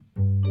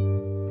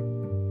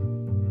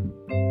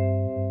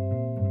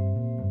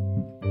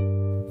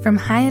From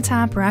high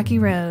atop Rocky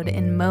Road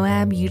in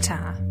Moab,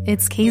 Utah,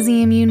 it's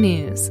KZMU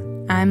News.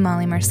 I'm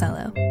Molly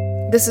Marcello.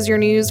 This is your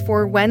news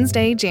for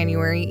Wednesday,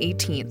 January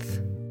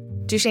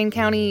 18th. Duchesne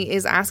County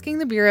is asking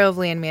the Bureau of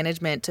Land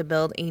Management to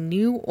build a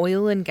new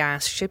oil and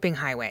gas shipping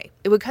highway.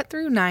 It would cut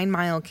through 9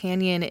 Mile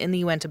Canyon in the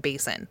Uinta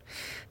Basin.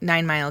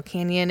 9 Mile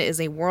Canyon is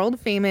a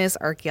world-famous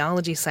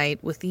archaeology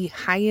site with the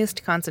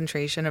highest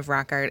concentration of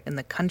rock art in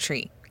the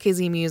country.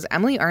 KZMU's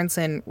Emily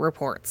Arnson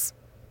reports.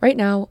 Right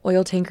now,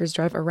 oil tankers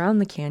drive around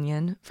the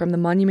canyon, from the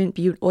Monument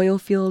Butte oil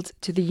field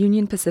to the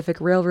Union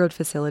Pacific Railroad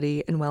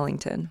facility in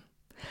Wellington.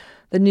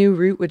 The new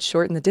route would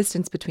shorten the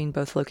distance between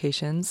both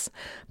locations,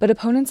 but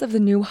opponents of the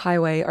new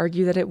highway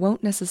argue that it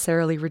won't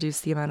necessarily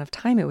reduce the amount of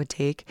time it would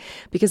take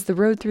because the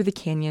road through the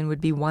canyon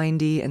would be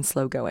windy and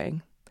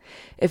slow-going.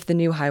 If the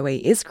new highway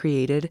is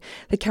created,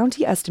 the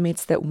county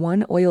estimates that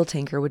one oil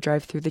tanker would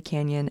drive through the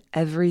canyon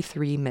every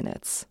 3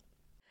 minutes.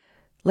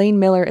 Lane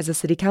Miller is a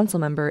city council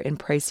member in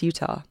Price,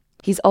 Utah.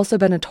 He's also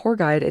been a tour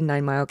guide in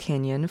 9 Mile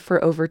Canyon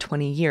for over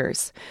 20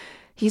 years.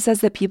 He says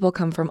that people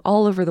come from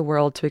all over the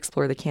world to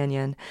explore the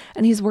canyon,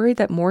 and he's worried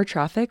that more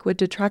traffic would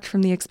detract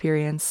from the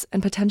experience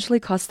and potentially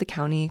cost the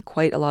county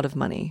quite a lot of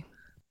money.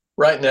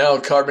 Right now,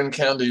 Carbon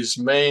County's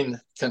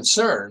main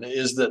concern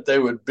is that they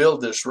would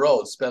build this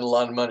road, spend a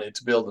lot of money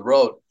to build the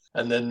road,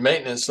 and then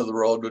maintenance of the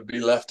road would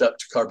be left up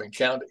to Carbon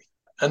County.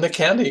 And the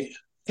county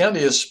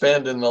has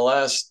spent in the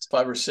last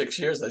 5 or 6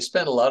 years, they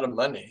spent a lot of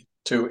money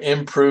to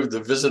improve the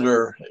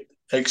visitor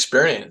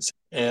experience.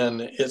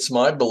 And it's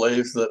my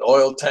belief that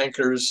oil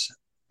tankers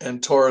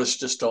and tourists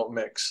just don't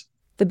mix.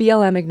 The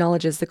BLM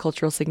acknowledges the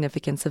cultural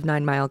significance of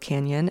 9 Mile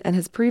Canyon and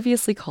has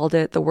previously called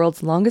it the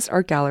world's longest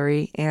art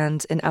gallery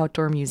and an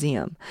outdoor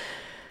museum.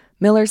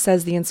 Miller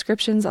says the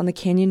inscriptions on the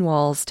canyon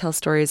walls tell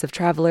stories of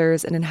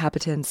travelers and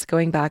inhabitants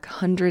going back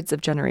hundreds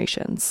of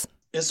generations.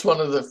 It's one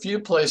of the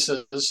few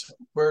places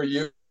where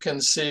you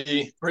can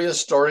see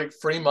prehistoric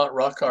Fremont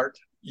rock art,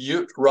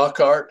 Ute rock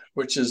art,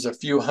 which is a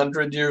few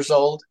hundred years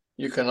old.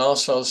 You can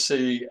also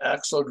see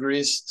axle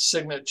grease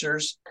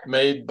signatures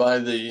made by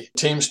the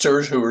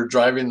teamsters who were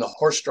driving the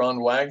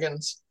horse-drawn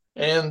wagons.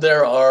 And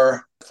there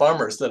are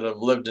farmers that have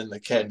lived in the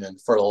canyon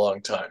for a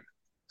long time.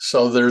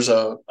 So there's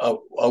a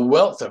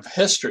wealth of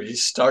history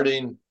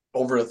starting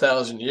over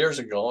 1,000 years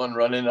ago and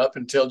running up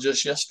until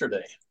just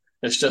yesterday.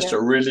 It's just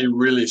a really,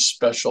 really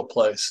special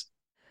place.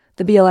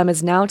 The BLM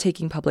is now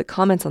taking public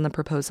comments on the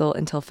proposal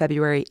until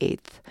February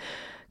 8th.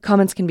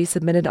 Comments can be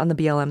submitted on the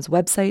BLM's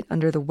website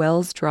under the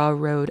Wells Draw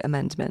Road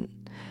Amendment.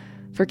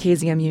 For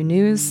KZMU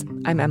News,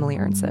 I'm Emily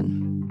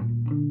Arnson.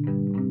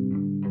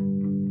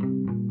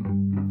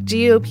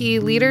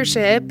 GOP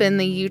leadership in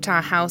the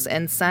Utah House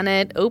and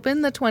Senate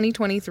opened the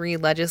 2023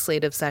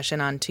 legislative session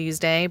on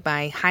Tuesday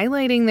by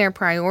highlighting their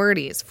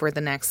priorities for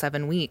the next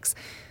 7 weeks.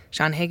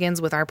 Sean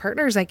Higgins with our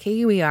partners at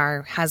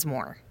KUER has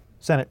more.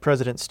 Senate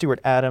President Stuart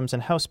Adams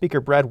and House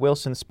Speaker Brad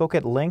Wilson spoke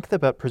at length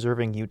about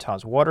preserving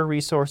Utah's water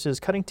resources,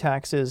 cutting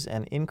taxes,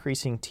 and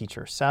increasing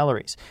teacher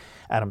salaries.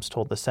 Adams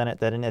told the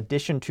Senate that in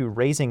addition to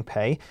raising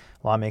pay,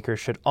 lawmakers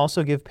should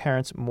also give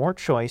parents more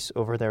choice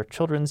over their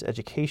children's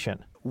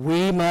education.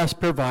 We must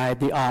provide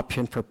the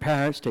option for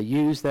parents to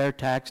use their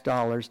tax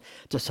dollars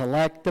to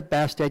select the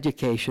best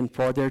education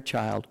for their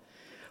child,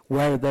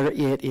 whether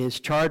it is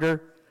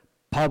charter,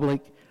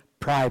 public,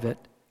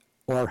 private,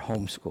 or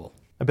homeschool.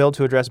 A bill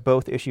to address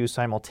both issues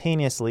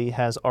simultaneously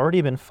has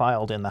already been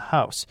filed in the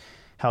House.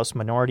 House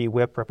Minority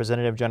Whip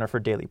Representative Jennifer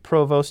Daley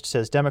Provost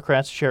says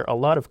Democrats share a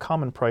lot of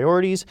common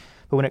priorities,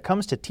 but when it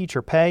comes to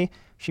teacher pay,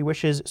 she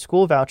wishes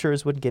school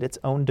vouchers would get its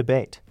own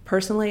debate.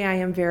 Personally, I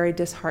am very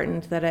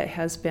disheartened that it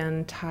has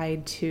been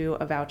tied to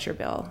a voucher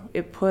bill.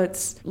 It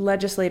puts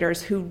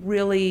legislators who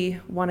really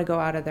want to go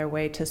out of their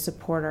way to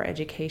support our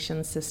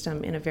education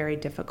system in a very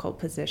difficult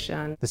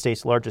position. The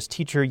state's largest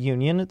teacher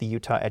union, the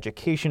Utah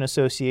Education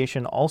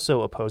Association,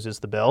 also opposes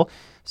the bill,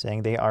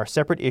 saying they are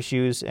separate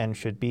issues and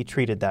should be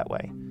treated that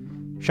way.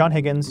 Sean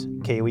Higgins,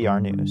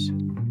 KUER News.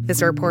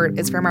 This report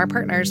is from our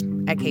partners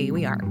at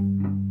KUER.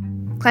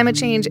 Climate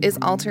change is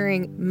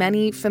altering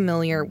many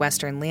familiar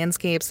Western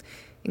landscapes,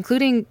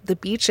 including the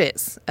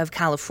beaches of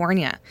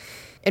California.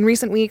 In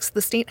recent weeks,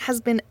 the state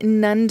has been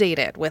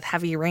inundated with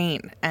heavy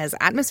rain as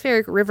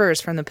atmospheric rivers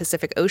from the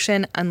Pacific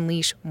Ocean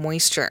unleash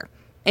moisture.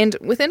 And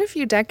within a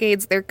few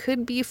decades, there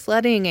could be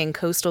flooding in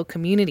coastal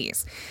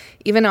communities,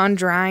 even on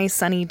dry,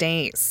 sunny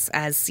days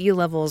as sea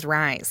levels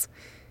rise.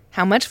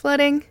 How much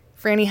flooding?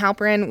 Franny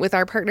Halperin with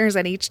our partners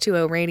at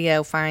H2O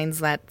Radio finds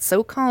that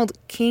so-called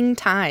king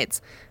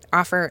tides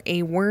offer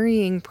a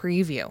worrying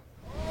preview.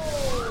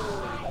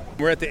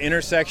 We're at the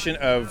intersection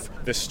of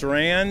the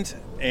Strand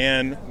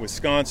and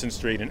Wisconsin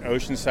Street in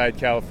Oceanside,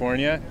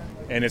 California,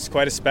 and it's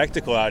quite a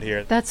spectacle out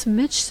here. That's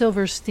Mitch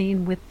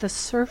Silverstein with the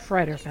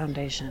Surfrider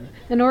Foundation,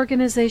 an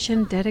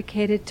organization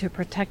dedicated to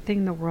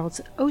protecting the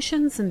world's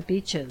oceans and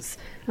beaches.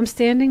 I'm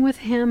standing with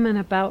him and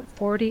about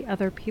 40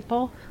 other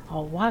people,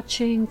 all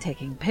watching,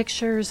 taking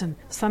pictures, and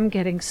some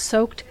getting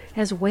soaked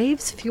as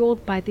waves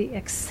fueled by the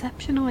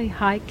exceptionally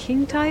high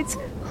king tides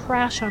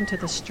crash onto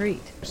the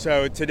street.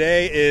 So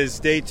today is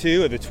day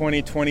 2 of the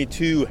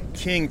 2022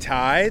 king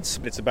tides.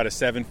 It's about a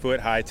 7-foot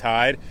high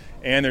tide,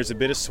 and there's a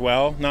bit of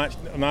swell, not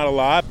a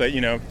lot, but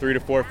 3 to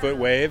 4 foot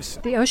waves.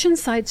 The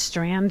Oceanside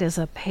Strand is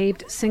a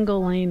paved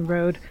single-lane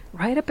road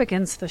right up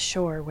against the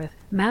shore with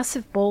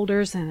massive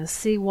boulders and a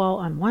seawall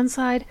on one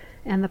side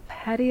and the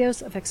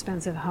patios of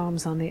expensive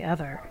homes on the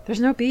other. There's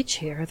no beach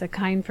here, the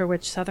kind for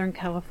which Southern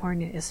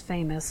California is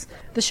famous.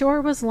 The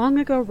shore was long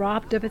ago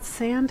robbed of its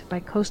sand by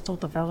coastal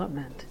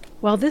development.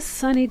 While this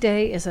sunny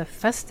day is a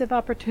festive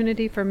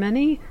opportunity for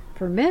many,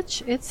 for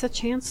Mitch, it's a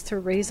chance to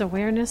raise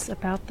awareness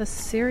about the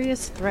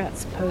serious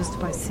threats posed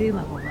by sea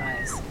level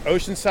rise.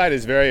 Oceanside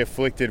is very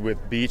afflicted with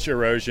beach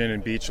erosion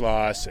and beach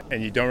loss,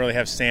 and you don't really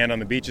have sand on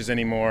the beaches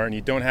anymore, and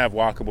you don't have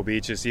walkable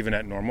beaches even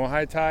at normal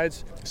high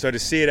tides. So to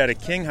see it at a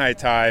king high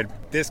tide,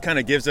 this kind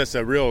of gives us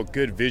a real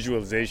good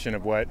visualization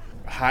of what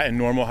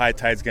normal high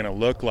tide is going to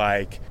look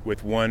like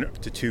with 1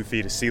 to 2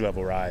 feet of sea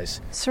level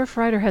rise.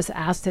 Surfrider has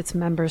asked its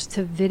members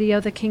to video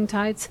the king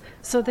tides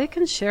so they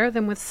can share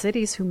them with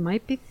cities who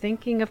might be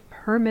thinking of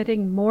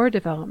permitting more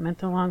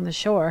development along the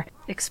shore,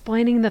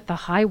 explaining that the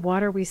high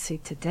water we see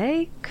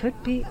today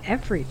could be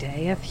every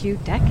day a few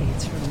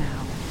decades from now.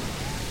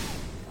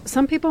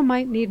 Some people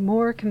might need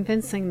more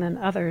convincing than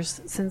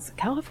others, since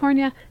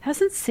California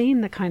hasn't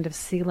seen the kind of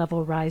sea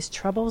level rise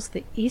troubles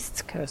the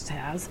East Coast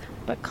has,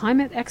 but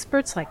climate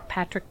experts like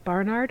Patrick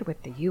Barnard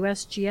with the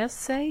USGS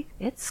say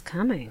it's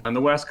coming. On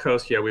the West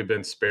Coast, we've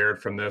been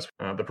spared from this.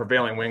 The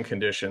prevailing wind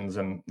conditions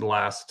in the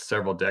last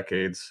several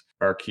decades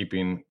are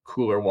keeping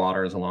cooler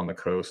waters along the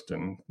coast,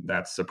 and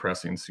that's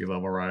suppressing sea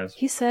level rise.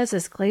 He says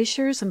as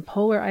glaciers and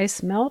polar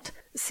ice melt,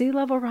 sea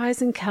level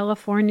rise in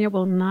California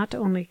will not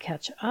only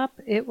catch up,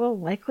 it will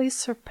likely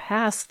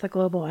surpass the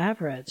global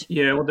average.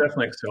 Yeah, it will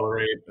definitely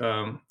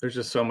accelerate. There's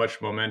just so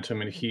much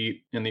momentum and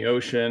heat in the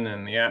ocean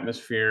and the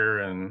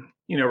atmosphere, and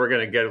we're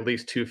going to get at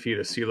least 2 feet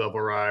of sea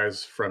level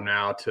rise from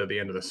now to the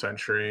end of the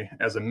century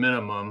as a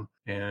minimum,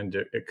 and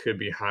it could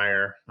be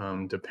higher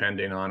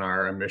depending on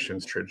our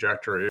emissions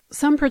trajectory.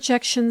 Some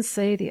projections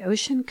say the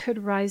ocean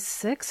could rise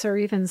 6 or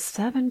even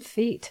 7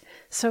 feet.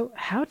 So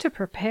how to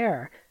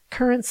prepare?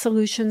 Current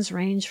solutions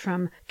range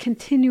from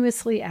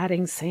continuously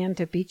adding sand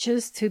to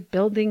beaches to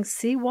building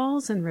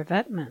seawalls and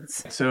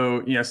revetments.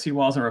 So,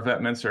 seawalls and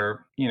revetments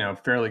are,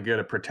 fairly good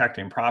at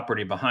protecting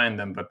property behind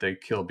them, but they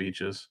kill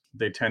beaches.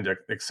 They tend to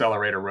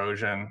accelerate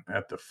erosion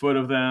at the foot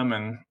of them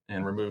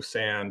and remove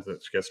sand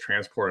that gets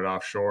transported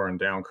offshore and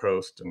down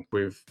coast. And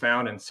we've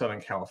found in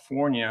Southern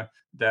California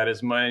that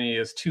as many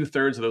as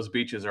 2/3 of those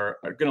beaches are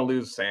going to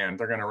lose sand.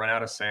 They're going to run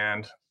out of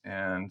sand,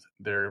 and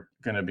they're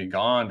going to be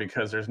gone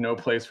because there's no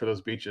place for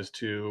those beaches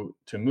to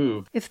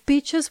move. If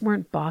beaches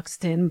weren't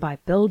boxed in by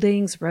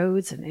buildings,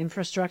 roads, and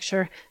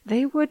infrastructure,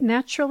 they would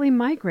naturally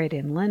migrate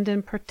inland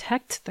and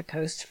protect the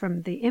coast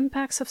from the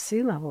impacts of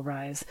sea level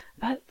rise.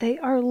 But they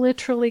are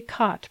literally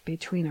caught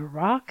between a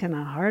rock and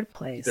a hard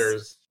place.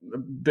 There's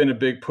been a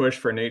big push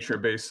for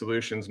nature-based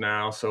solutions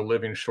now. So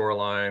living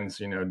shorelines,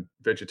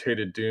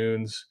 vegetated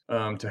dunes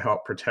to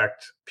help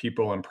protect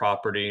people and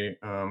property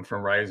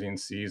from rising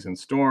seas and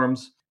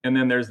storms. And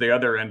then there's the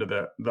other end of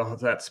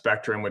that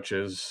spectrum, which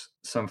is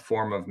some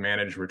form of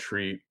managed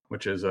retreat,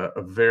 which is a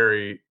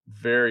very,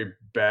 very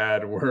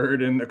bad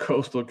word in the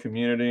coastal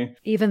community.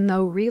 Even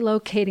though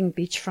relocating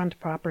beachfront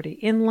property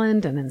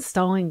inland and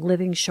installing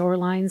living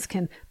shorelines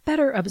can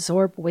better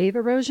absorb wave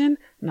erosion,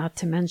 not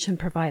to mention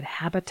provide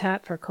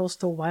habitat for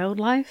coastal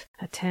wildlife,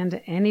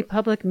 attend any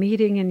public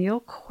meeting and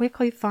you'll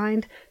quickly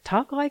find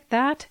talk like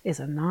that is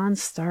a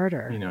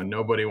non-starter.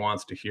 Nobody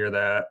wants to hear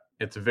that.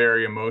 It's a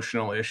very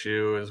emotional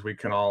issue, as we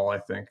can all, I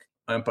think,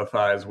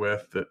 empathize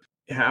with. That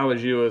how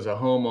is you as a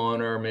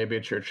homeowner, maybe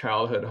it's your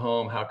childhood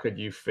home, how could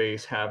you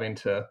face having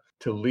to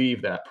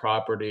leave that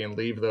property and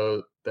leave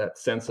that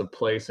sense of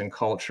place and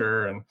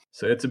culture? And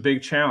so it's a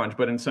big challenge,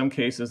 but in some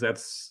cases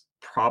that's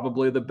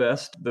probably the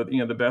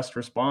best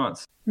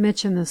response.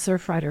 Mitch and the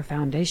Surfrider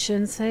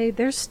Foundation say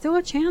there's still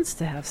a chance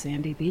to have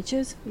sandy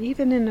beaches,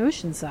 even in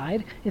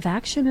Oceanside, if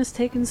action is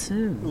taken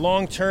soon.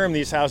 Long term,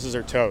 these houses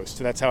are toast.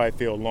 That's how I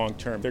feel long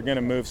term. They're going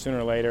to move sooner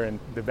or later, and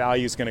the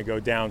value is going to go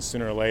down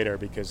sooner or later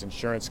because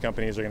insurance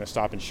companies are going to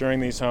stop insuring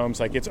these homes.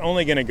 It's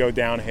only going to go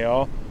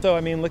downhill. So,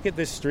 look at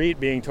this street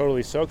being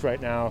totally soaked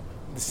right now.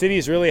 The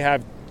cities really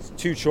have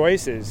two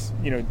choices,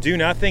 do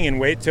nothing and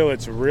wait till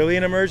it's really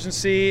an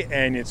emergency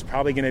and it's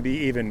probably going to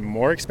be even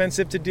more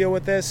expensive to deal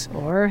with this.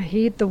 Or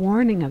heed the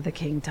warning of the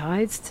king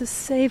tides to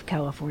save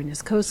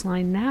California's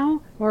coastline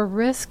now or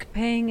risk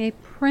paying a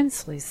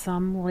princely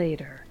sum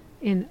later.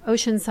 In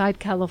Oceanside,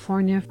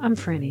 California, I'm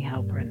Franny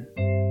Halprin.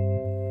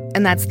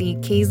 And that's the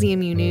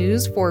KZMU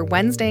News for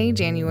Wednesday,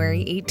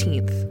 January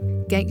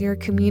 18th. Get your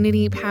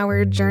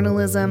community-powered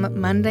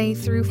journalism Monday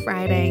through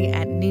Friday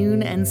at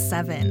noon and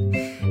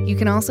 7. You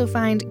can also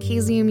find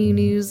KZMU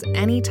News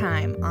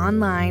anytime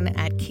online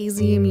at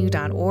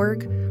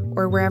kzmu.org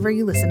or wherever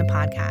you listen to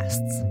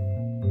podcasts.